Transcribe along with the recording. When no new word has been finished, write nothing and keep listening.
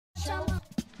What's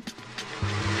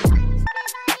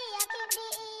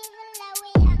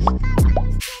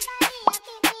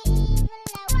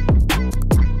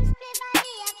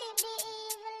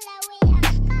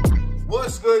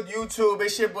good, YouTube?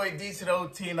 It's your boy D to the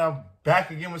OT, and I'm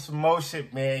back again with some more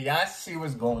shit, man. Y'all see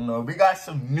what's going on. We got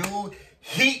some new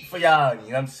heat for y'all, you know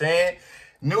what I'm saying?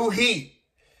 New heat.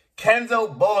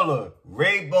 Kenzo Balla,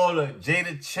 Rayy Balla,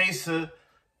 JayDaChaserr,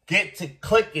 get to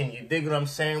clicking, you dig what I'm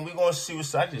saying? We gonna see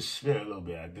what's up. I just shared a little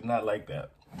bit. I did not like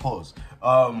that. Pause.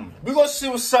 We gonna see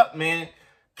what's up, man.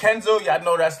 Kenzo, y'all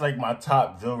know that's like my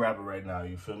top drill rapper right now,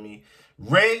 you feel me?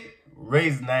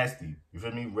 Ray's nasty. You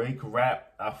feel me? Rayy can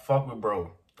rap. I fuck with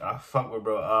bro.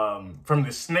 From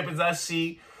the snippets I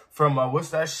see from what's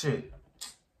that shit?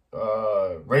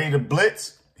 Ready to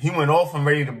Blitz. He went off on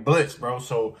Ready to Blitz, bro.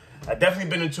 So I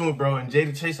definitely been in tune with bro. And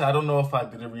JayDaChaserr, I don't know if I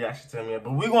did a reaction to him yet,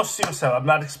 but we gonna see what's up. I'm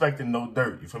not expecting no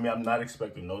dirt. You feel me? I'm not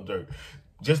expecting no dirt.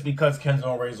 Just because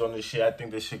Kenzo and Ray's on this shit, I think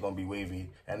this shit gonna be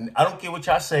wavy. And I don't care what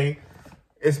y'all say.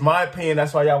 It's my opinion.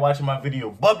 That's why y'all watching my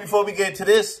video. But before we get to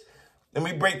this, let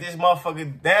me break this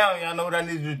motherfucker down. Y'all know what I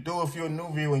need you to do if you're a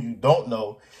new viewer and you don't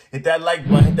know. Hit that like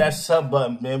button, hit that sub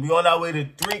button, man. We on our way to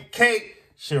 3K.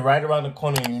 Shit right around the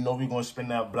corner, and you know we gonna spin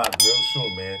that block real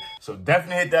soon, man. So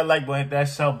definitely hit that like button, hit that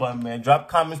sub button, man. Drop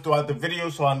comments throughout the video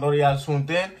so I know that y'all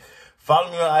tuned in. Follow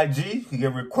me on IG. You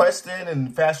get requests in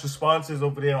and fast responses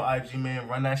over there on IG, man.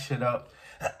 Run that shit up.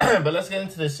 But let's get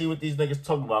into this, see what these niggas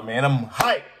talking about, man. I'm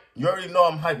hyped. You already know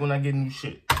I'm hyped when I get new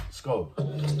shit. Let's go.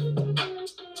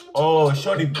 Oh,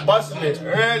 shorty busting it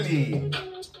early.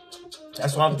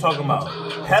 That's what I'm talking about.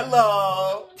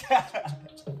 Hello.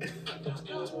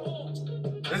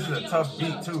 This is a tough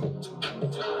beat too.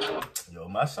 Yo,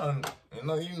 my son, you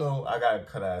know, I got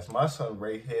cut ass. My son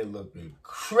right here looking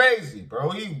crazy,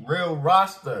 bro. He real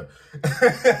roster.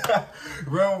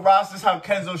 Real roster is how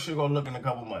Kenzo shit gonna look in a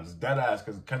couple months. Dead ass,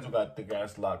 because Kenzo got thick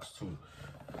ass locks too.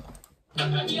 Sturdy.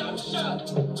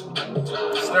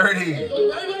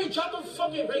 Everybody drop them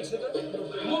fucking rakes,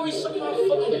 nigga. Maury suck my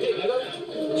fucking dick,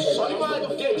 nigga. Suck my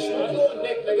dick,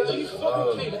 nigga.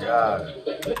 Oh, God.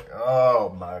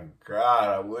 Oh, my God.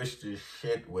 I wish this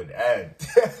shit would end.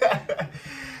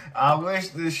 I wish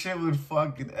this shit would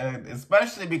fucking end.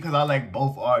 Especially because I like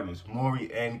both artists,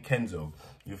 Maury and Kenzo.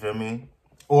 You feel me?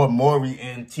 Or Maury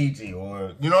and TG.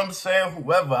 Or, you know what I'm saying?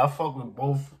 Whoever. I fuck with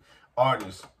both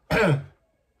artists.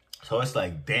 So it's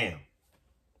like, damn.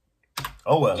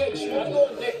 Oh, well. They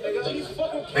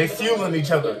fueling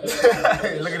each other.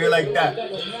 Look at it like that.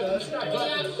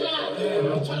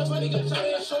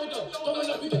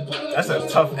 That's a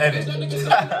tough edit.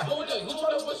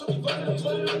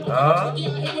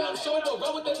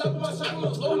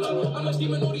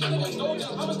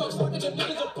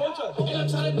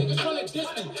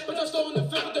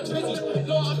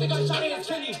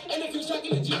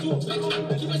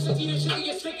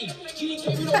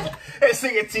 Hey,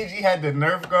 singing TG had the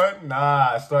Nerf gun?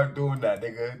 Nah, start doing that,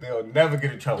 nigga. They'll never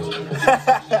get in trouble.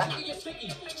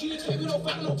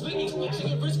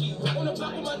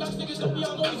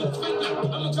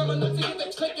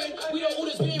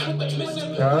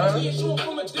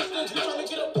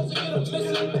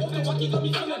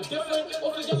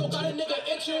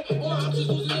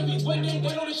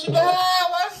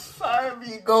 What's fire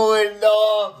be going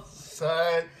on,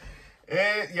 son?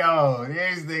 Yo,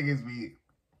 these niggas be,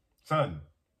 son.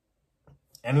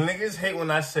 And niggas hate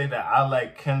when I say that I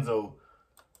like Kenzo.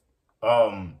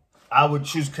 I would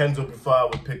choose Kenzo before I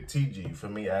would pick TG for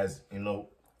me as, you know,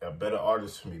 a better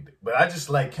artist for me. But I just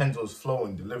like Kenzo's flow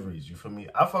and deliveries, you feel me?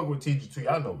 I fuck with TG too.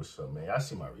 Y'all know what's up, man. Y'all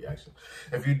see my reactions.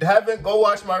 If you haven't, go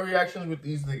watch my reactions with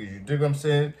these niggas. You dig what I'm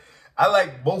saying? I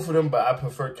like both of them, but I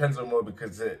prefer Kenzo more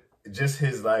because just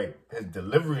his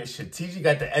delivery and shit. TG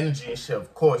got the energy and shit,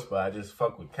 of course, but I just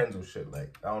fuck with Kenzo shit.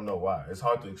 Like, I don't know why. It's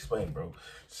hard to explain, bro.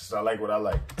 It's just I like what I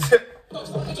like.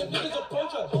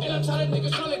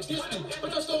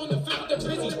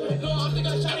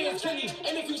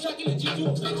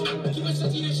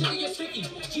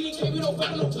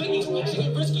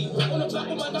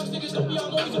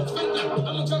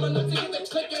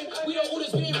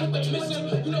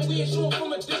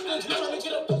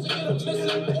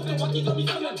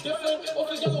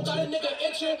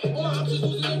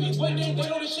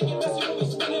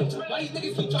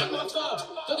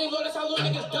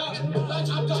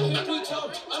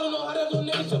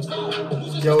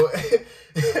 Yo,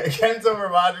 Kenzo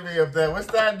reminded me of that. What's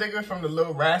that nigga from the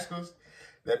Little Rascals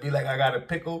that be like, I got a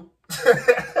pickle?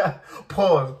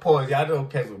 Pause. Y'all know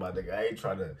Kenzo, my nigga. I ain't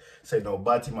trying to say no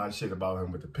Batiman shit about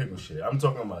him with the pickle shit. I'm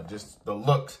talking about just the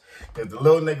looks. Because the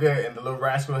little nigga and the Little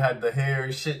Rascal had the hair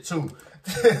and shit too.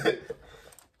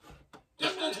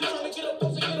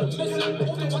 missing.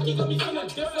 Off the Rocky got me feeling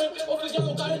different. Off the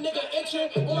yellow got a nigga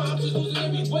itching. All my options losing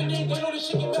and we winning. They know this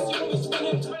shit get messy when we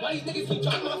spinning. Why these niggas keep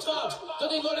dropping my five? Don't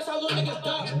they know that's how little niggas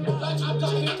die? Like I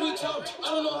got hit 3 times. I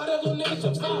don't know how that little nigga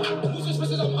survive. Losing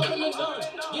switches, I'm up in the 9.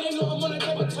 Yeah, they know I'm on a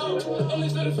type of time. And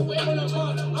this little fool ain't on the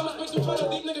mind. I'ma spit through trying to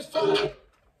leave niggas fine.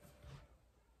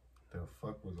 The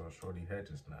fuck was on Shorty head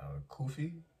just now? A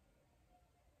kufi?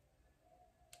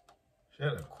 She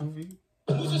had a kufi?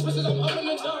 Losing switches, I'm up in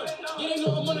the 9. Yeah, they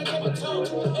know I'm on a type of time.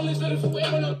 And this little fool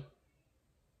ain't on the.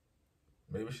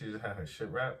 Maybe she just had her shit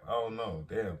rap. I don't know.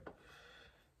 Damn.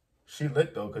 She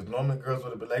lit though, cause normally girls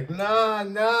would have been like,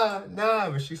 nah,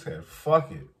 but she said,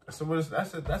 fuck it. So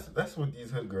that's what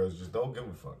these hood girls just don't give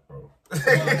a fuck, bro.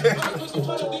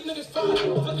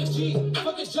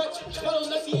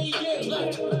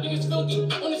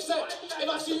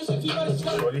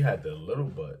 Shorty had the little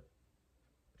butt.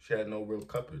 She had no real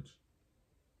cuppage.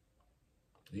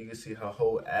 You can see her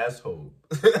whole asshole.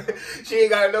 She ain't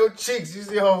got no cheeks. You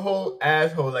see her whole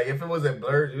asshole. Like if it wasn't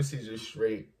blurred, you see just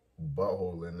straight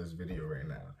butthole in this video right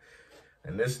now.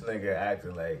 And this nigga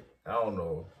acting like, I don't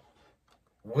know,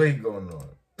 what he going on?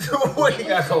 What he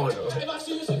got going on? If I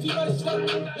see you some people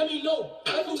let me know.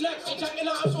 I do next. And checking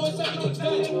out, I'm showing everything's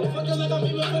bad. Fucking like I'm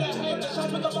aiming for that head. The shots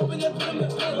pick up in there, put him in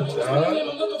bed.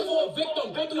 I'm looking for a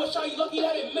victim. Go through a shot, you lucky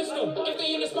that it missed him. If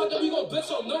they in the spot, then we gon' blitz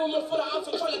them. No room for the ops,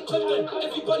 I'm trying to clip them.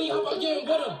 Everybody hop, I'm getting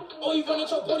with him. Oh, you running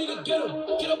your body to get him.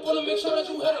 Get up on him, make sure that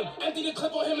you hit him. Empty the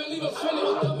clip on him and leave him finished.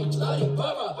 All them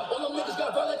niggas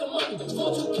got right like a mummy.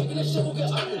 4-2 kicking this shit will get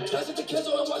ugly. Pass it to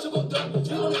Kenzo and watch it go dumb.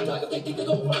 You on the dock if they think they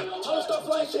gon' run. I don't start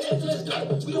flying shit into this gun.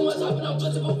 We don't want to happen, I'm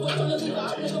blitzing, but what's on the lead? I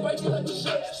nigga right there like the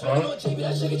shit. Smoking on JB,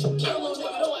 that shit get you killed, little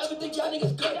nigga. Don't ever think y'all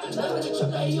niggas good. Now nigga trip,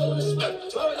 now he all on the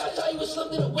split. Bro, I tell you was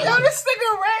something away. Yo, this nigga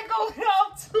Rayy go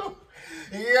out too.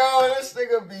 Yo, this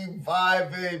nigga be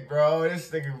vibing, bro. This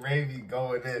nigga Rayy be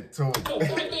going in too.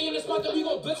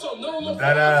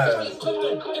 That ass.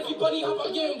 Everybody hop,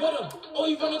 I'm getting with him. Oh,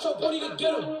 you running your body to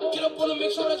get him. Get up on him,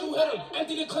 make sure that you hit him.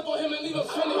 Empty the clip on him and leave him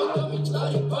finished. All them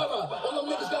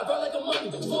niggas got right like a mummy.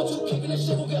 4-2 kicking this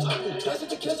shit will get ugly. Pass it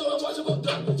to Kenzo and watch it go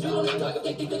dumb. You on the dock if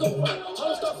they think they gon' run. I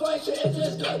don't start flying shit into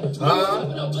this gun.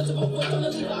 I'm blitzing, but what's on the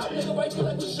lead? I nigga right there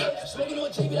like the shit. Smoking on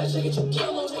JB, that shit get you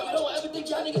killed, little nigga. Don't ever think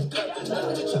y'all niggas good. Now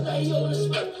nigga trip, now he all on the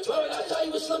split. Bro, I tell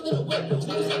you was something to win.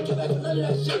 Niggas ain't give back for none of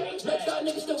that shit. Next time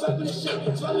niggas still rapping this shit.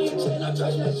 Drop me a chain, I'm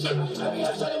trashing that shit. Every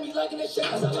half shot at me liking this shit.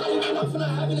 Cause I lied even off for not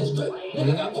having this grip.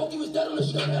 Nigga got poked, he was dead on the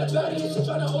strip. Had a baddie and she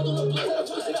tryna hold on the blood. Said I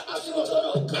twisted the option, gon' throw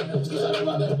the clip. We tryna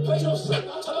rob at a brain, no slip.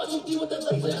 How about you deal with the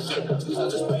laser and shit? We start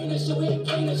just spraying this shit, we ain't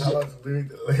playing this shit. How about you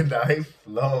do the nah, he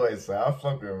flowing, son. I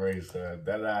fuck with Rayy, son.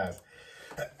 That ass.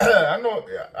 I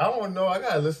don't know. I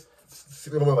gotta listen.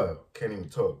 Can't even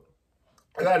talk.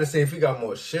 I gotta say if he got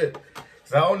more shit.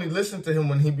 Cause I only listen to him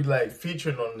when he be like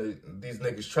featured on these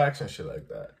niggas tracks and shit like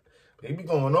that. But he be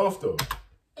going off though.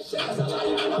 Nigga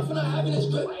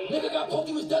got poked,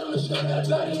 he was dead on the strip. Had a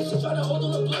baddie and she tryna hold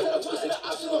on the blood. Said I twisted the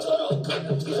option, gon' throw the clip.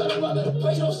 We tryna rob at a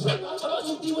brain, no slip. How about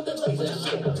you deal with the laser and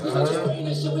shit? We start just spraying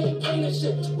this shit, we ain't playing this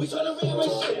shit. We tryna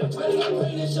rearrange shit. Ready to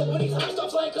brain this shit. When these hoes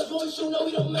start flying, cause when we shoot, no,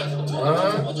 we don't miss.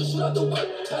 We'll just shoot out the way.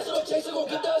 Pass it on Chaser, gon'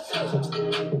 get the assist.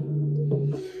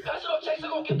 Pass it on Chaser,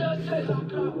 gon' get the assist.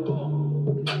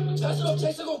 Pass it on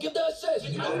Chaser, gon' get the assist.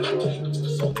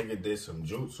 Nigga did some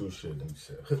jutsu shit and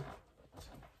shit.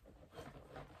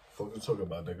 What you talking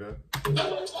about, nigga?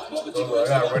 Oh, I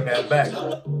gotta run that back.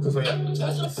 So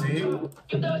yeah, see? You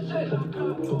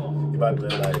about to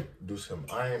like do some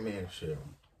Iron Man shit.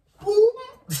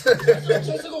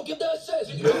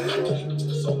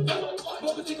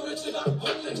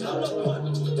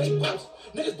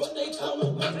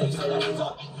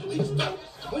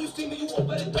 When you see me, you won't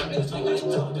bet it down. They got it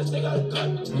tough, cause they got a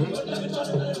gun. But never try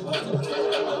to let it bust.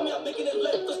 I'm making it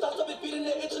lit. The stops of it beating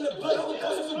their itch in the blood. I'm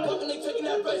posting some buck and they taking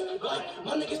that rest. Like,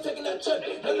 my niggas taking that trip.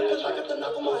 Nigga feel like I got the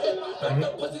knock on my head. Back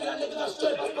up pussy, that nigga got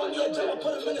stripped. I found me a jam, I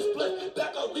put him in a split.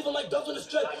 Back out, leave him like doves in the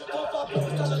strip. 4-5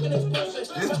 points, time like an explosion.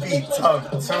 This beat tough,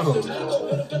 too.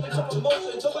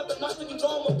 Don't got the knots, you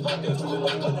know I'm a punk. If you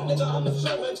want gun, nigga, I'm a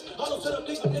servant. I don't sit up,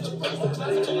 leave a nigga frozen.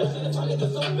 I ain't tell you shit if my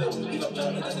niggas open. You don't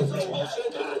tell niggas in slow motion.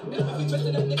 If we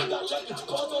missing that nigga got lucky.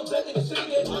 Calls on deck, nigga shit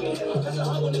get lucky. Catch a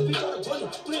high when the beat got a bunny.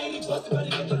 380 bustin', better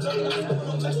get the dummy. I'm smoking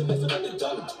on mess, messing with the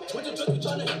dummy. With the drink, we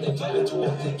tryna hit the dummy.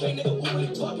 TK nigga, who really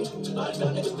talking? I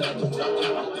got niggas that do nothing.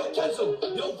 Yo, Kenzo,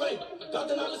 yo, Rayy. Got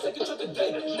the knowledge, second trip today.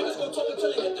 Niggas gon' talk until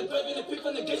they hit the grave. And if people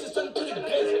in the gates, it's time to the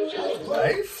gates.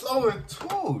 Right, flowing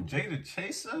too.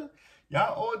 JayDaChaserr.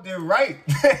 Y'all all did right.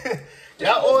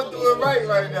 Y'all all doing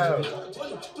right now.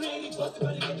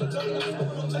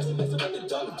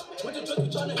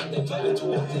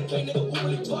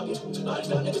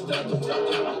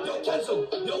 Kenzo,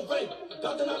 yo, Rayy,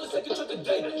 $1,000 second trip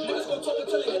today. Niggas gon' talk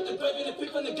until they hit the grave, and if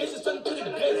people in the gates is turning to the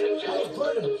gates. I was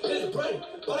burning, it is brain,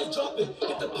 body dropping,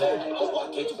 hit the pay. Oh,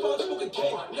 I can't you find smoking K.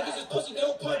 Niggas is pussy, they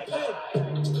don't point pay.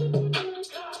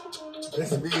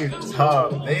 This be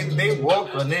tough. They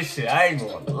woke on this shit. I ain't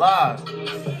gonna lie.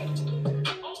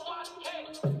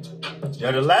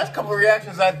 Yo, the last couple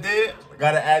reactions I did, I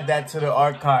gotta add that to the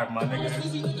archive, my nigga.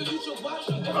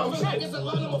 Oh, shit.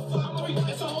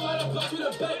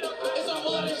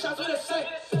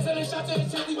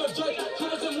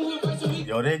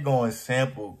 Yo, they going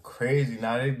sample crazy.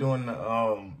 Now they doing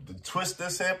the Twister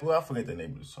sample. I forget the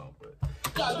name of the song, but.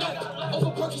 They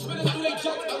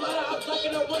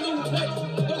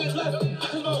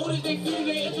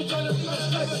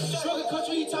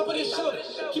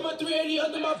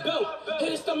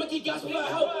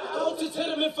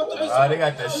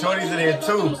got the shorties in there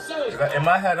too. In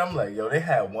my head, I'm like, yo, they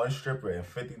had one stripper and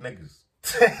 50 niggas.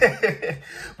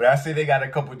 But I see they got a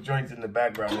couple joints in the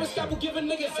background. And stop giving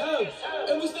niggas hell,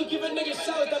 and we still giving niggas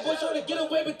shouts. That boy trying to get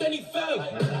away, but then he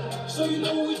fell. So you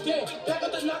know what we did? Back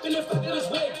up the knocking and fucking his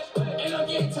wig. And I'm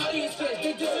getting tired of his kids.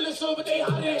 They dissing the show, but they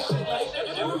hiding and shit. Like,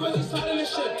 and we really sliding and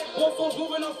shit. More folks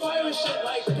moving on fire and shit.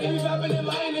 Like, they be rapping and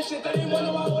lying and shit. They didn't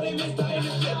wonder why all they miss dying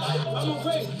and shit. Like, I'm a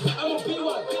Rayy, I'm a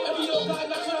B1. Every old guy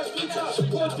knocks on that street top.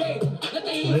 Poor day, let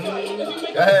the heat fly.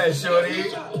 Go ahead, shorty.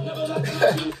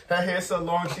 Her hair so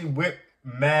long, she whipped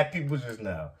mad people just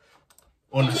now.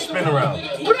 On the spin around.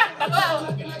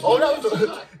 Oh,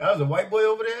 that was a white boy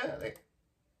over there? Like,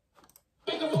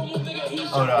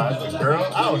 oh, no, that's a girl?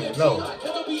 I don't even know.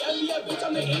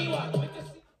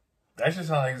 That shit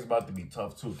sound like it's about to be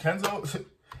tough, too.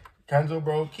 Kenzo,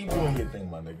 bro, keep doing your thing,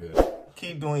 my nigga.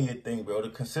 Keep doing your thing, bro. The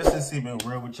consistency been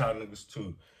real with y'all niggas,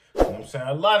 too. You know what I'm saying?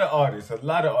 A lot of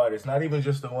artists, not even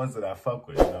just the ones that I fuck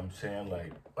with, you know what I'm saying?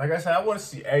 Like I said, I want to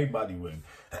see everybody win.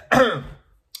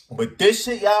 But this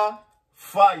shit, y'all,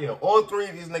 fire. All three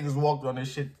of these niggas walked on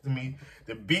this shit to me.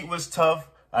 The beat was tough.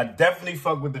 I definitely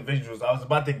fuck with the visuals. I was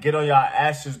about to get on y'all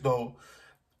asses, though,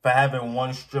 for having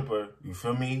one stripper. You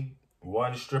feel me?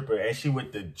 One stripper. And she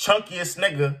with the chunkiest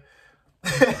nigga.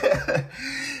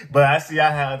 But I see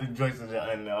I had other joints in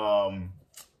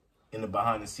the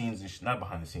behind the scenes and shit. Not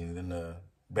behind the scenes, in the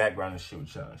background and shit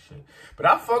with y'all and shit. But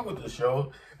I fuck with the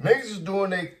show. Niggas is doing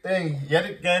their thing. Yet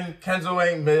again, Kenzo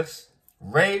ain't missed.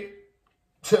 Rayy,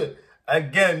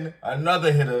 again,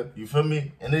 another hitter. You feel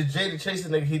me? And this JayDaChaserr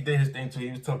nigga, he did his thing too.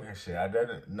 He was talking shit. I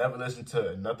never listened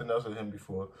to nothing else with him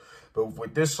before. But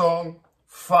with this song,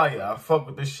 fire. I fuck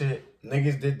with this shit.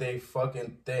 Niggas did their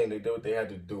fucking thing. They did what they had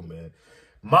to do, man.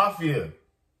 Mafia.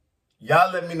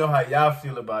 Y'all let me know how y'all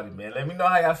feel about it, man. Let me know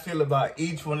how y'all feel about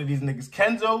each one of these niggas.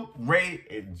 Kenzo, Rayy,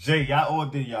 and Jay. Y'all all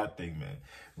did y'all thing, man.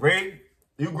 Rayy,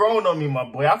 you grown on me, my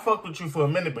boy. I fucked with you for a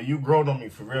minute, but you grown on me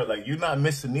for real. Like, you not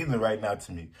missing either right now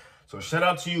to me. So shout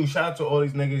out to you. Shout out to all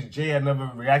these niggas. Jay, I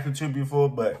never reacted to before,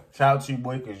 but shout out to you,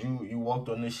 boy, because you walked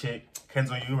on this shit.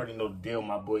 Kenzo, you already know the deal,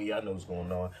 my boy. Y'all know what's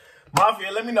going on.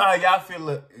 Mafia, let me know how y'all feel. You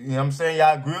know what I'm saying?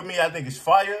 Y'all agree with me? I think it's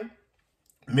fire.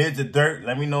 Mid to dirt.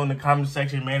 Let me know in the comment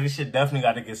section, man. This shit definitely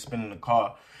got to get spin in the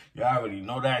car. Y'all already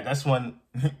know that. That's when,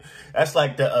 that's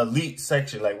like the elite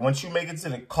section. Like, once you make it to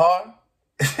the car,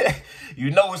 you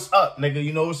know what's up, nigga.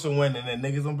 You know what's a win. And then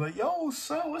niggas gonna be like, yo,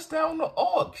 son, what's down the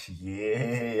aux?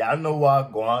 Yeah, I know where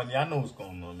I'm going. Y'all know what's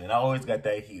going on, man. I always got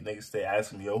that heat. Niggas stay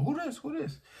asking me, yo, who this? Who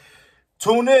this?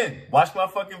 Tune in. Watch my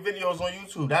fucking videos on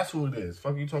YouTube. That's who it is.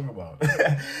 Fuck you talking about.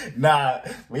 Nah,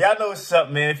 but y'all know what's up,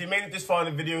 man. If you made it this far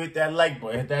in the video, hit that like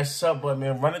button. Hit that sub button,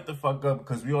 man. Run it the fuck up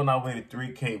because we on our way to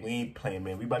 3K. We ain't playing,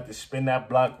 man. We about to spin that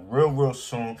block real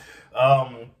soon.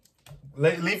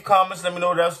 Leave comments. Let me know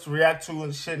what else to react to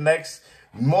and shit next.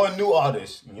 More new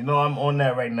artists. You know I'm on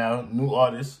that right now. New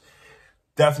artists.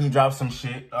 Definitely drop some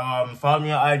shit. Follow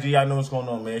me on IG. Y'all know what's going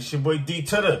on, man. It's your boy D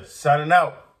to the signing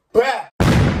out. Bye.